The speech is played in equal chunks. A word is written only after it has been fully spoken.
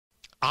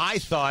I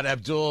thought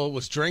Abdul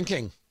was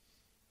drinking.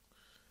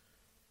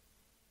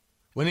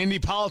 When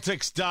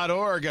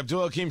IndyPolitics.org,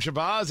 Abdul Hakim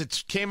Shabazz,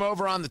 it came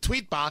over on the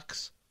tweet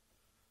box.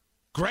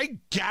 Greg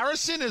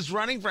Garrison is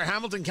running for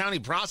Hamilton County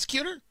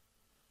prosecutor?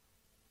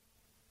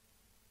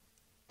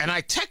 And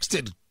I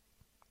texted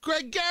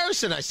Greg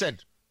Garrison. I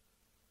said,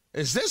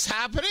 is this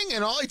happening?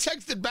 And all he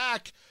texted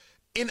back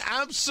in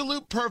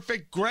absolute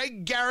perfect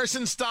Greg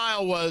Garrison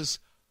style was,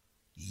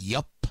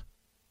 yup.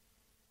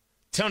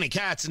 Tony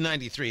Katz,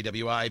 93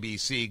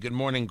 WIBC. Good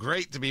morning.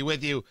 Great to be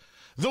with you.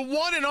 The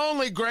one and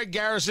only Greg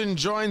Garrison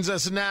joins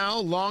us now,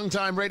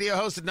 longtime radio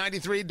host at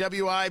 93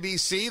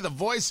 WIBC, the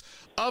voice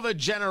of a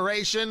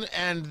generation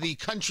and the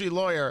country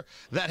lawyer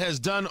that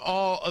has done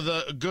all of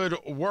the good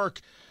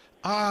work.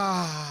 What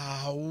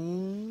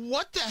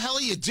the hell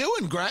are you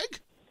doing,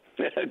 Greg?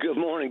 Good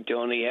morning,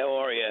 Tony. How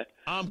are you?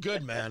 I'm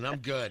good, man. I'm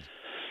good.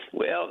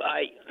 Well,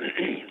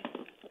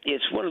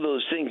 it's one of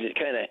those things that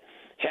kind of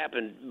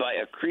happened by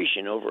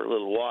accretion over a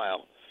little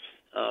while.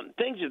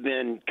 Things have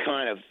been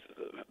kind of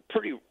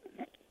pretty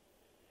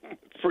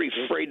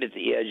frayed at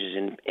the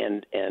edges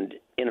and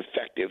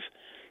ineffective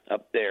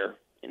up there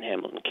in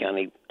Hamilton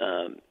County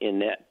in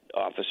that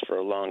office for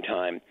a long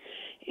time.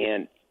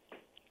 And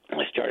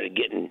I started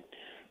getting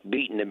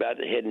beaten about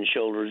the head and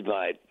shoulders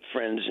by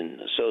friends and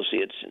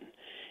associates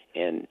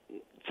and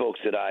folks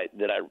that I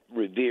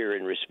revere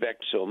and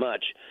respect so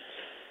much.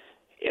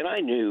 And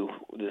I knew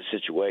the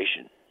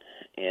situation.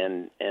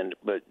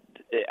 But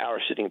our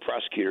sitting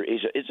prosecutor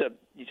he's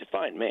a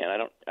fine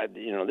man.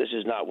 This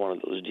is not one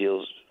of those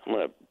deals. I'm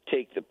going to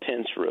take the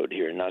Pence road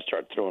here and not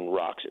start throwing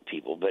rocks at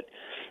people. But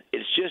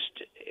it's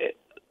just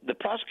the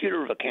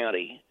prosecutor of a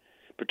county,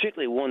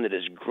 particularly one that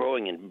is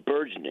growing and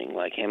burgeoning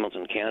like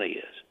Hamilton County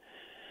is,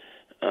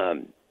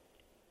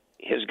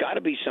 has got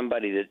to be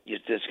somebody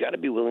that's got to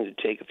be willing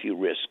to take a few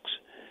risks,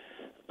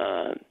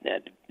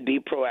 and be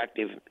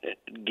proactive,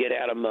 get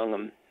out among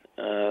them.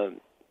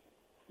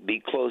 Be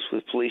close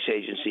with police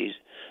agencies.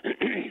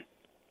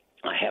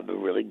 I have a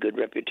really good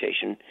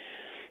reputation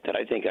that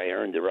I think I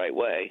earned the right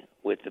way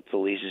with the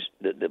police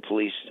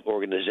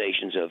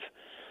organizations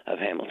of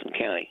Hamilton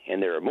County,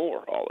 and there are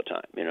more all the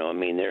time.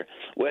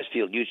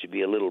 Westfield used to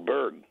be a little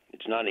burg.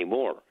 It's not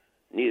anymore.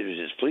 Neither is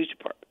its police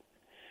department.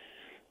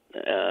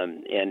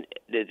 And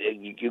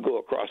you go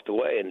across the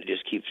way, and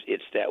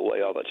it's that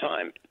way all the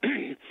time.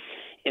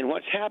 And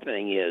what's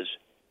happening is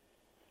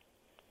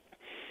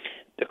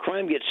the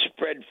crime gets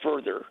spread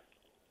further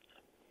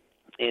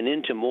and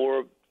into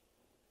more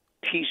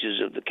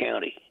pieces of the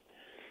county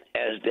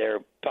as their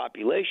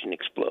population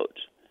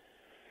explodes.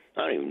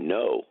 I don't even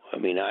know.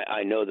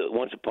 I know that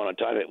once upon a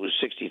time it was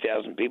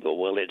 60,000 people.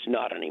 Well, it's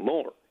not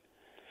anymore.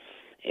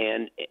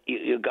 And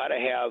you got to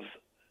have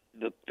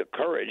the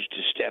courage to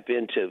step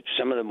into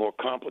some of the more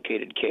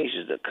complicated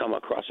cases that come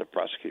across a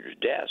prosecutor's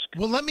desk.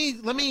 Well, let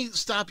me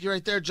stop you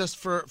right there just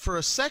for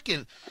a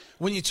second.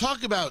 When you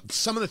talk about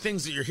some of the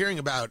things that you're hearing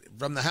about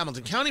from the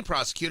Hamilton County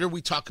prosecutor,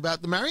 we talk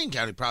about the Marion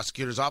County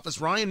prosecutor's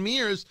office, Ryan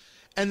Mears,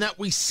 and that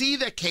we see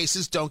that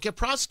cases don't get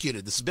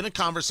prosecuted. This has been a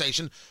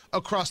conversation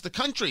across the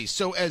country.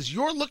 So as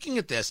you're looking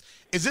at this,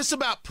 is this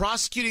about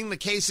prosecuting the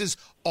cases,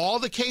 all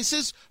the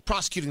cases,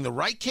 prosecuting the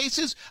right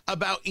cases,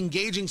 about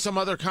engaging some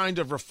other kind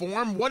of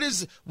reform? What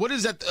is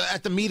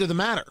at the meat of the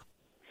matter?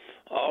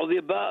 All the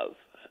above.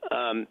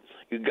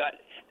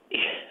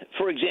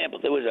 For example,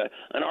 there was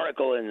an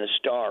article in the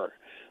Star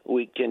a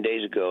week, 10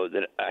 days ago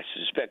that I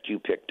suspect you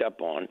picked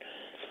up on,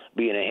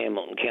 being a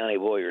Hamilton County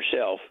boy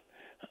yourself,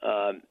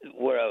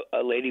 where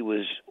a lady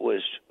was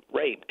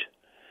raped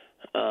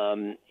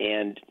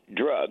and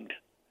drugged,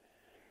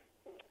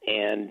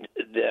 and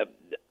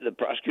the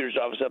prosecutor's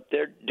office up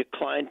there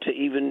declined to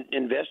even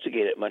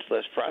investigate it, much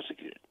less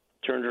prosecute it.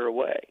 Turned her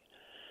away.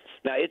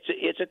 Now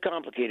it's a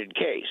complicated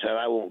case, and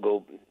I won't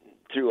go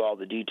through all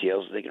the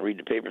details. They can read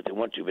the paper if they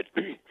want to, but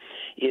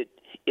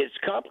it's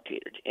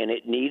complicated, and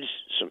it needs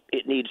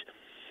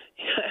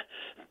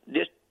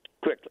just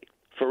quickly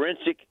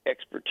forensic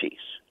expertise,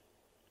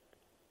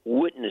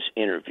 witness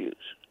interviews,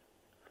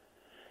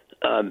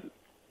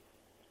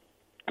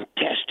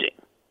 testing,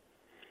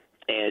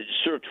 and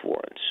search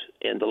warrants,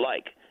 and the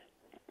like.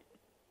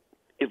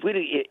 If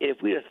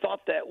we'd have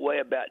thought that way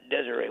about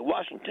Desiree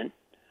Washington,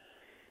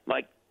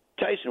 Mike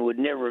Tyson would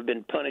never have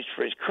been punished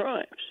for his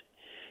crimes.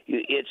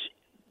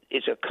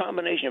 It's a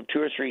combination of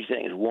two or three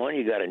things. One,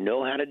 you got to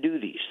know how to do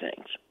these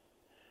things,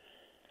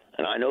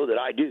 and I know that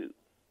I do.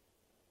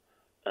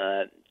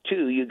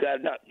 Two, you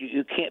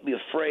can't be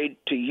afraid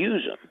to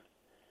use them.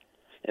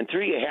 And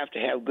three, you have to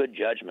have good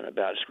judgment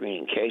about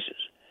screening cases.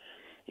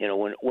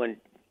 When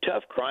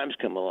tough crimes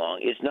come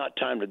along, it's not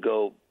time to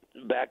go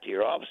back to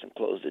your office and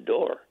close the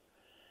door.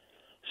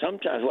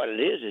 Sometimes what it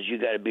is you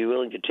got to be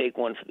willing to take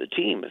one for the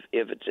team.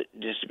 If it's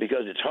just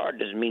because it's hard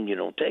doesn't mean you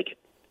don't take it.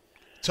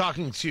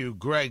 Talking to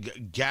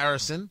Greg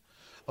Garrison,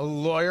 a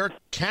lawyer,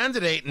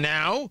 candidate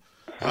now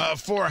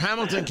for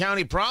Hamilton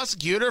County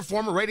prosecutor,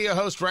 former radio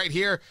host right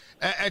here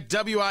at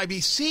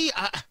WIBC.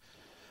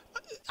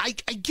 I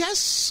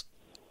guess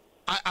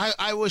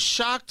I was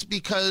shocked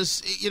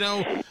because,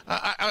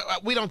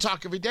 we don't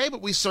talk every day,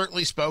 but we've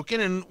certainly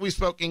spoken, and we've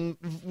spoken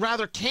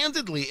rather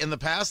candidly in the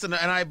past, and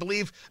I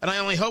believe, and I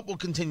only hope we'll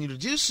continue to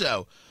do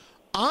so.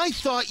 I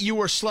thought you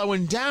were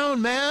slowing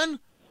down, man.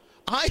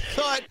 I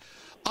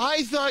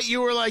thought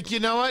you were like, you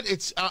know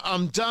what?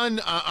 I'm done.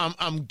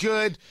 I'm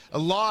good.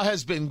 Law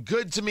has been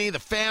good to me. The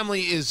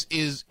family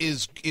is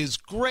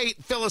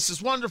great. Phyllis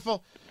is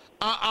wonderful.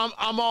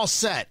 I'm all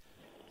set.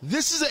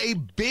 This is a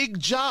big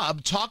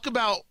job. Talk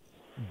about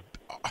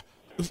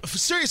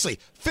seriously,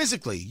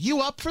 physically.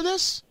 You up for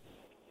this?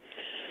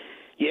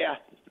 Yeah.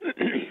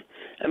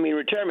 I mean,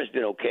 retirement's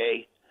been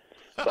okay,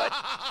 but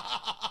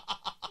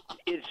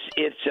it's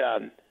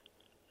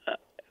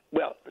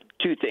well,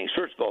 two things.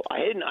 First of all, I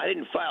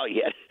didn't file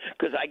yet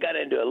because I got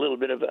into a little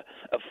bit of a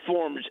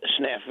forms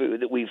snafu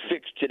that we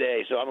fixed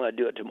today, so I'm going to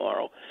do it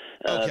tomorrow.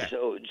 Okay.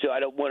 So I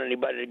don't want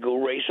anybody to go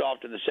race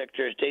off to the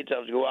Secretary of State's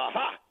office and go,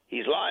 aha,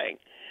 he's lying,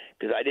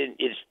 because I didn't.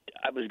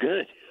 I was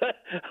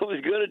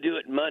gonna do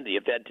it Monday,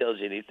 if that tells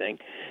you anything.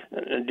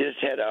 And just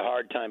had a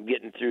hard time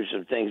getting through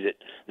some things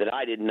that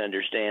I didn't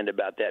understand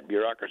about that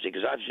bureaucracy,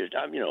 because I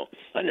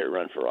never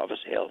run for office.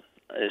 Hell,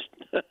 I just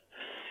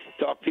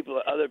talk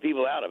other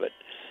people out of it.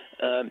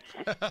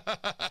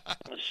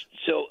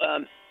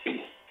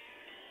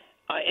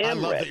 I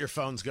love ready. that your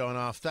phone's going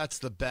off. That's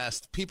the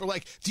best. People are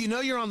like, do you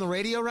know you're on the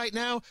radio right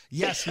now?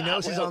 Yes, he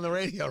knows he's on the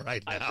radio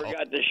right now. I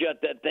forgot to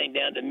shut that thing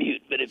down to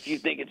mute, but if you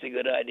think it's a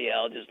good idea,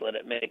 I'll just let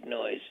it make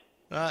noise.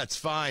 That's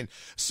fine.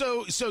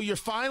 So you're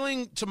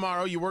filing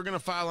tomorrow. You were going to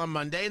file on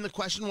Monday, and the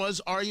question was,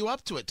 are you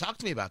up to it? Talk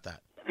to me about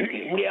that.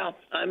 Yeah,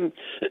 I'm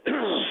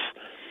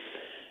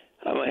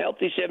a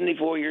healthy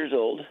 74 years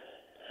old.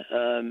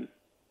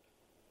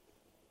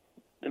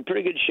 In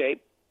pretty good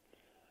shape.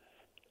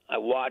 I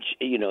watch,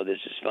 this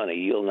is funny.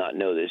 You'll not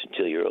know this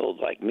until you're old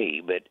like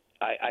me, but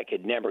I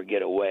could never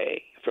get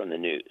away from the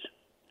news.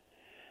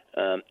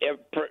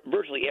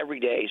 Virtually every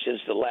day since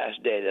the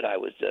last day that I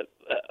was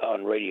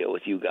on radio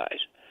with you guys,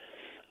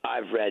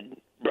 I've read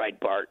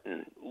Breitbart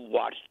and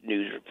watched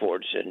news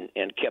reports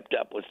and kept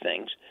up with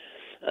things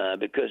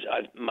because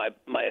my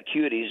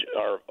acuities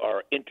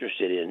are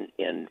interested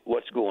in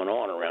what's going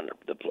on around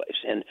the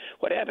place. And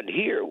what happened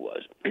here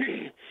was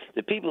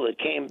the people that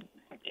came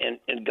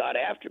and got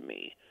after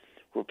me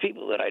were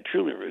people that I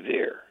truly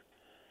revere.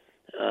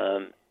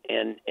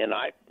 And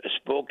I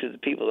spoke to the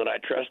people that I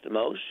trust the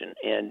most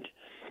and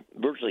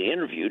virtually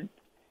interviewed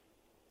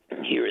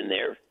here and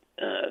there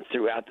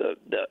throughout the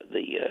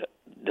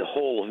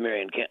whole of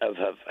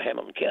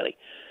Hamilton County.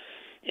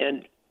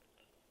 And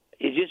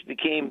it just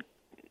became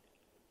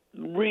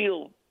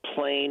real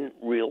plain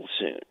real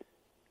soon.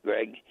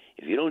 Greg,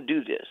 if you don't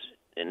do this,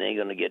 it ain't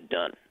going to get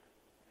done.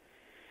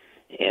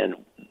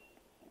 And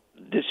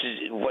this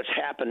is what's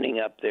happening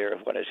up there.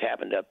 What has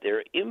happened up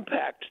there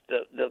impacts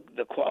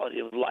the quality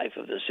of life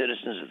of the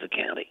citizens of the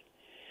county.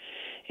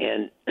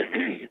 And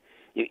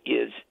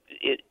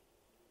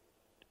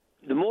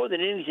the more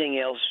than anything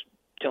else,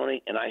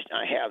 Tony, and I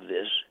have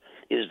this,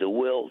 is the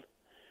will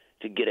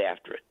to get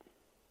after it,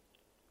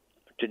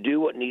 to do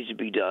what needs to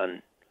be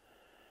done,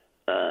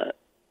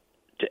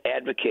 to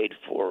advocate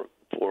for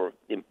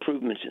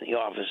improvements in the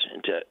office,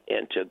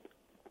 and to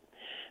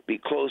be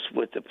close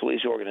with the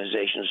police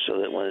organizations so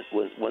that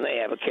when they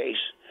have a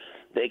case,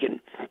 they can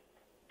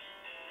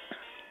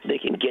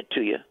get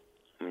to you.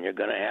 I mean, you're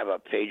going to have a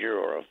pager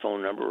or a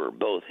phone number or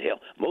both. Hell,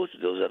 most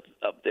of those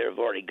up there have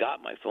already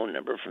got my phone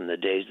number from the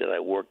days that I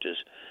worked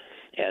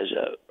as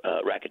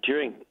a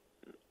racketeering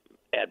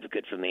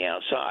advocate from the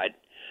outside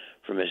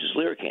for Mrs.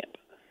 Learcamp.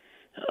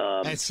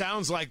 It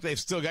sounds like they've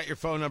still got your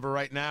phone number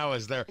right now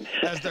as they're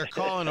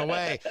calling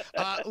away.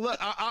 Look,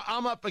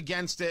 I'm up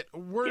against it.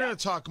 We're going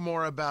to talk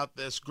more about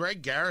this.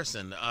 Greg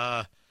Garrison,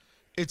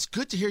 it's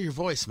good to hear your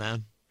voice,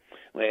 man.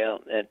 Well,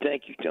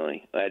 thank you,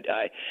 Tony.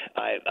 I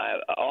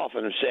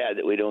often am sad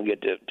that we don't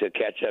get to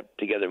catch up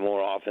together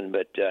more often,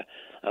 but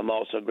I'm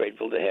also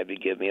grateful to have you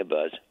give me a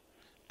buzz.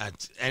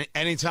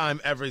 Anytime,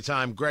 every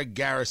time. Greg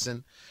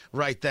Garrison,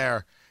 right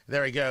there.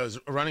 There he goes,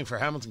 running for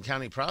Hamilton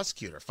County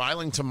prosecutor,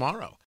 filing tomorrow.